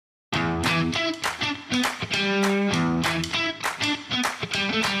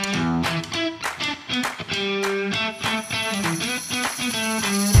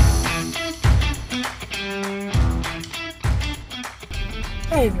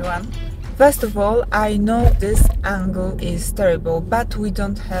everyone. First of all, I know this angle is terrible, but we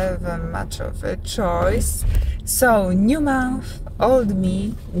don't have much of a choice. So, new month, old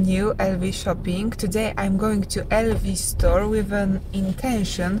me, new LV shopping. Today I'm going to LV store with an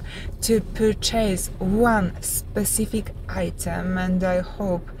intention to purchase one specific item, and I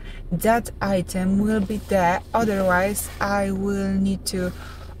hope that item will be there, otherwise I will need to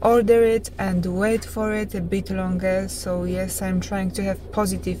order it and wait for it a bit longer. So yes, I'm trying to have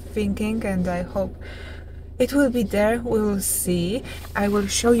positive thinking and I hope it will be there. We will see. I will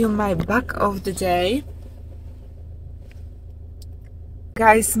show you my bag of the day.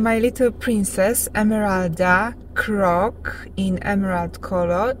 Guys, my little princess Emeralda croc in emerald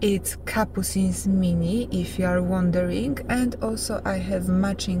color. It's Capucin's mini, if you are wondering, and also I have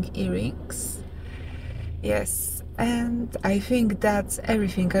matching earrings. Yes, and I think that's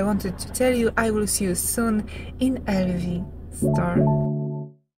everything I wanted to tell you. I will see you soon in LV store.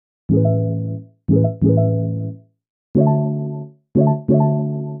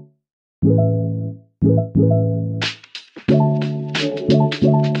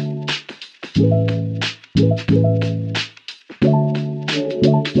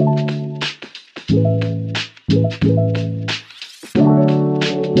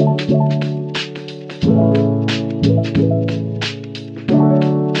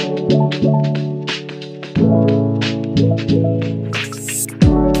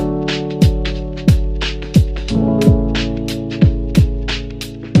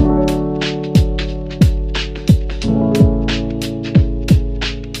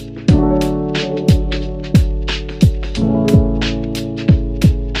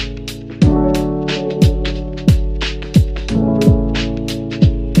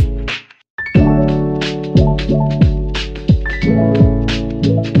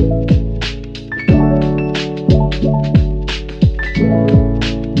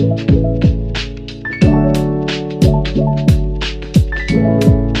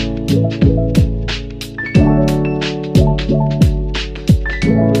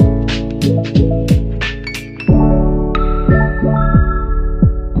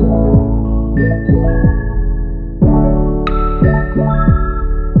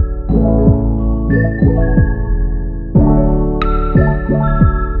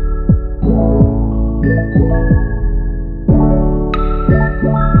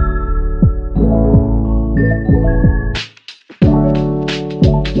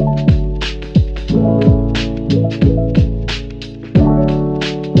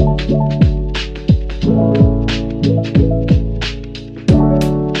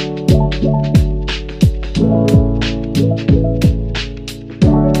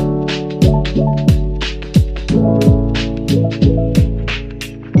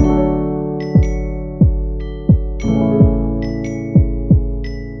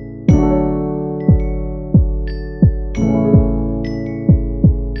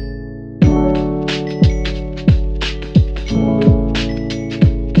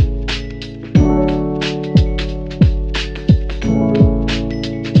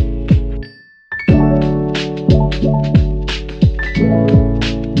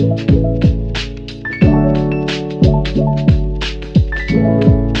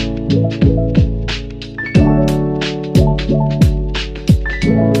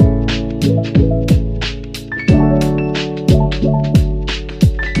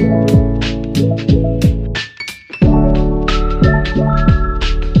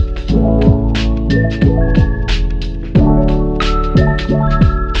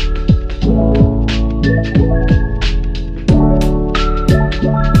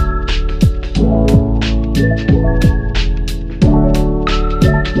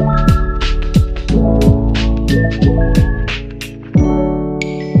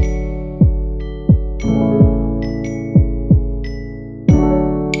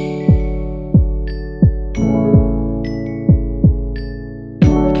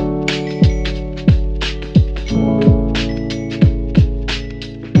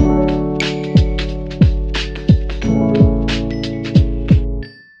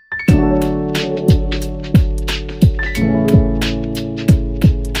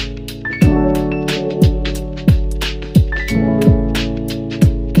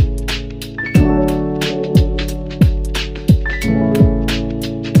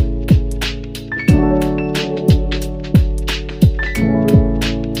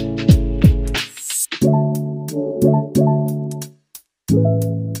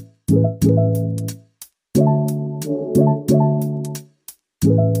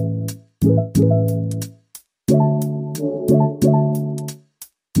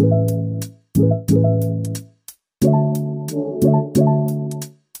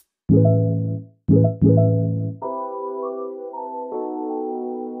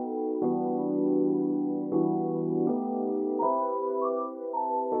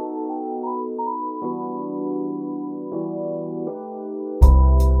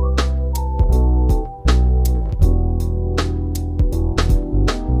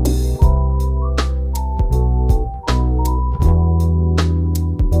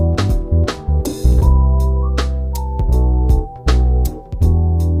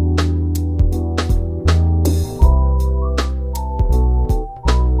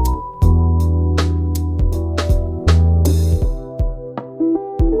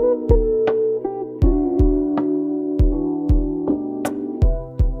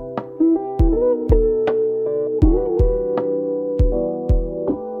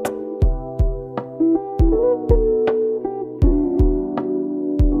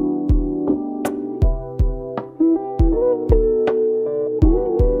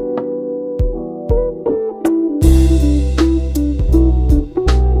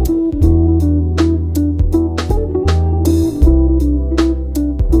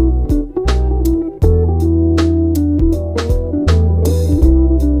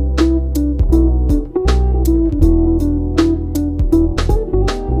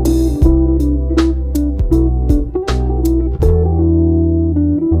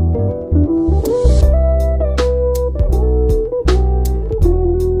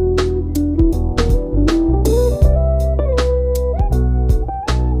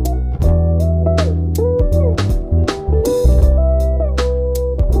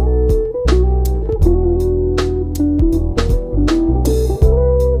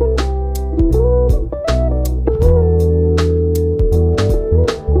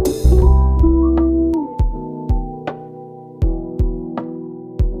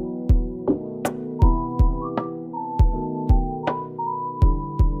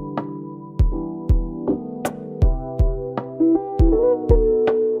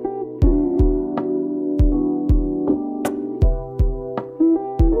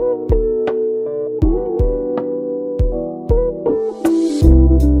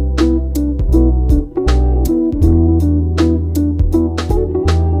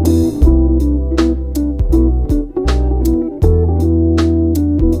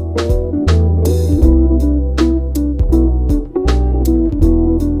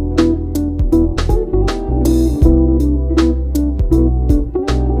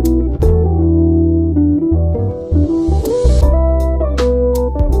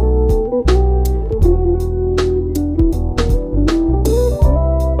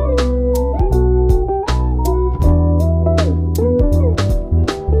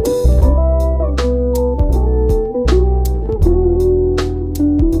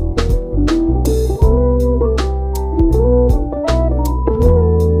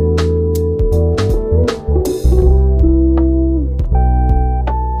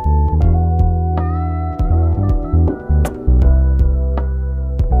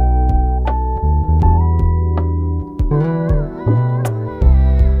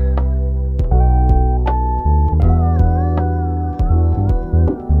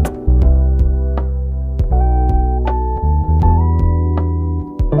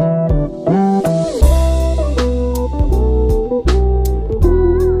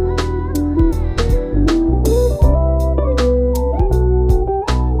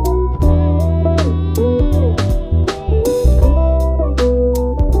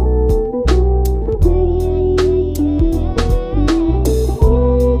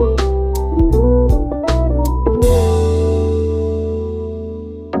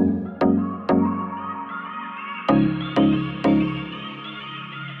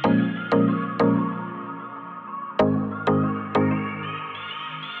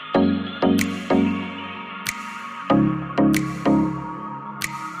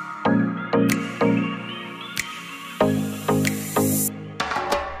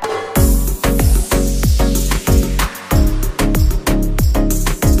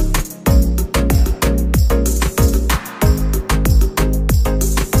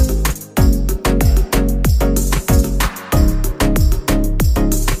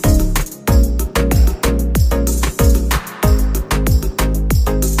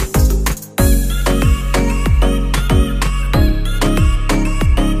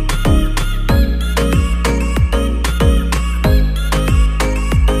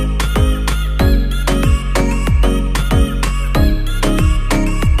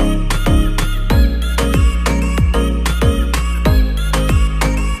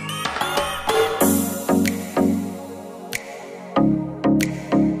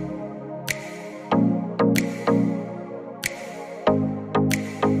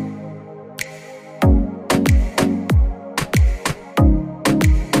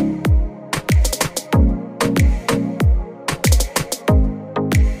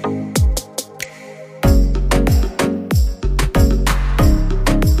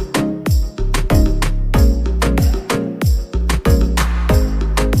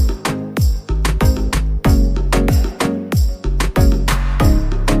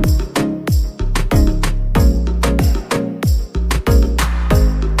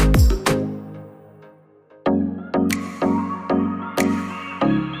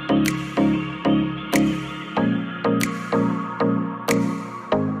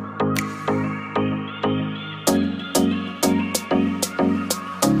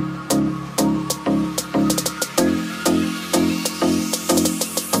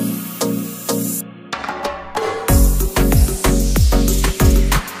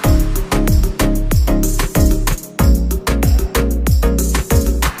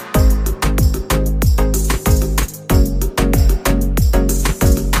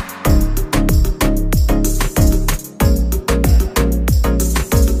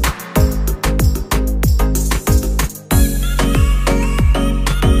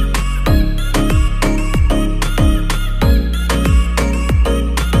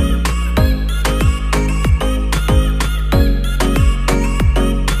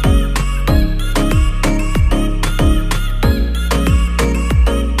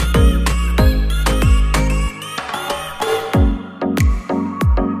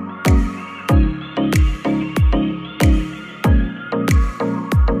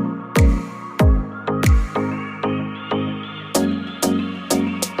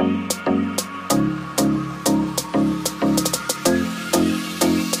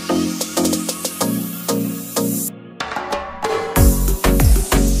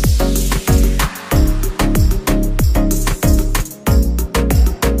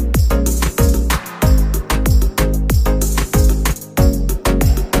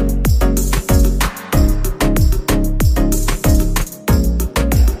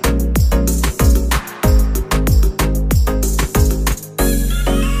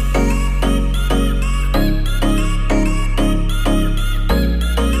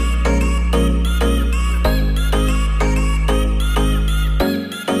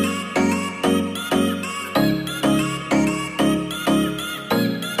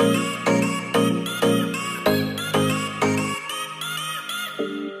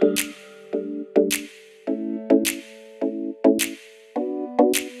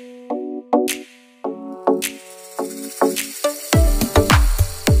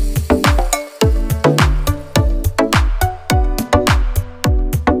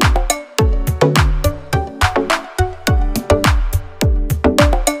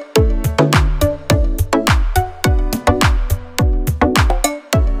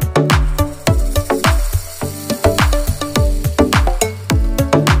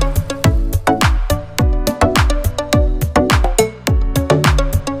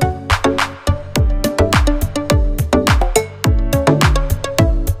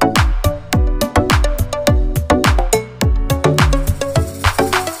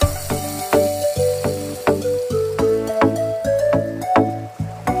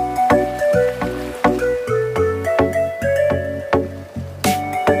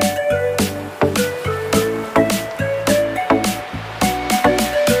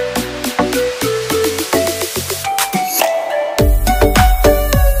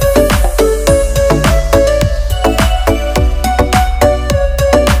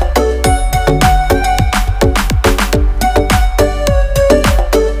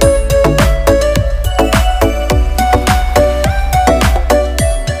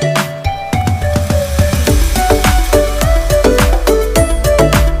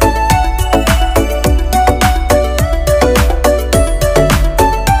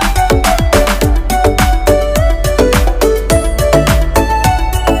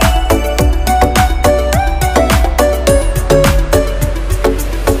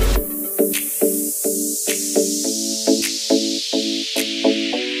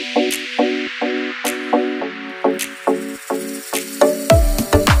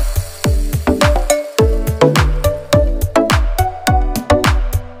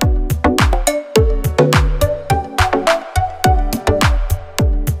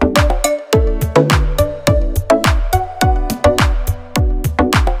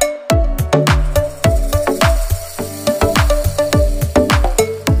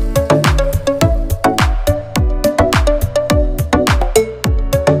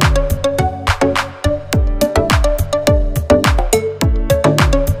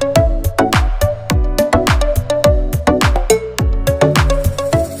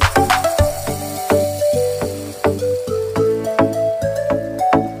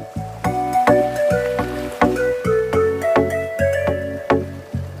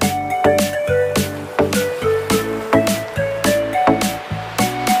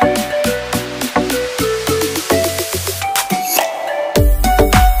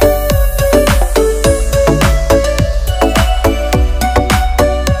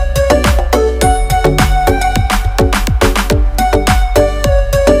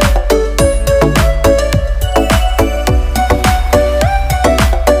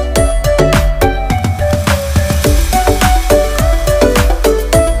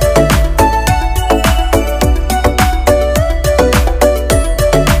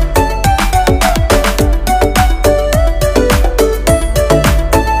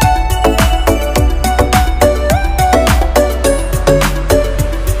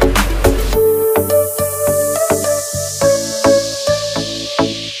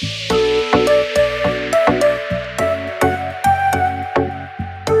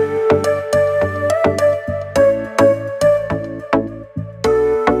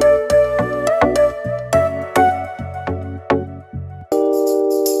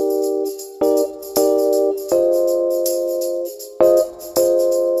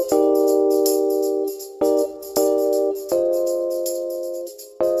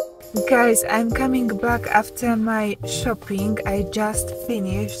 guys, I'm coming back after my shopping. I just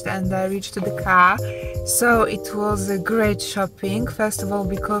finished and I reached the car. So it was a great shopping. First of all,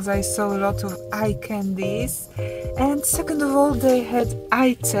 because I saw a lot of eye candies, and second of all, they had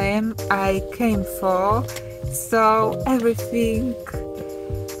item I came for. So everything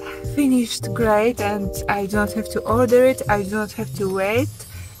finished great and I don't have to order it, I don't have to wait.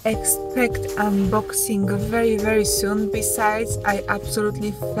 Expect unboxing very soon. Besides, I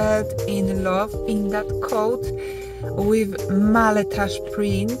absolutely fell in love in that coat with maletache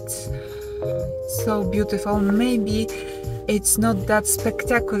print. So beautiful. Maybe it's not that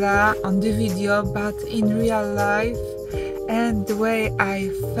spectacular on the video, but in real life, and the way I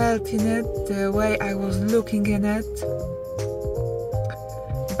felt in it, the way I was looking in it.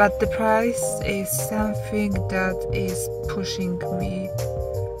 But the price is something that is pushing me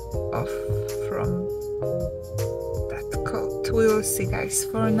off from that coat. We will see, guys.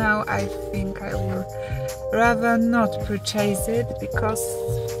 For now, I think I will rather not purchase it because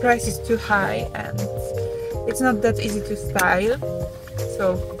price is too high and it's not that easy to style,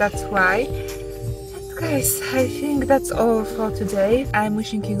 so that's why. And guys, I think that's all for today. I'm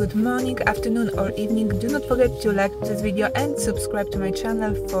wishing you good morning, afternoon or evening. Do not forget to like this video and subscribe to my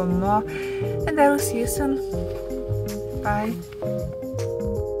channel for more, and I will see you soon. Bye.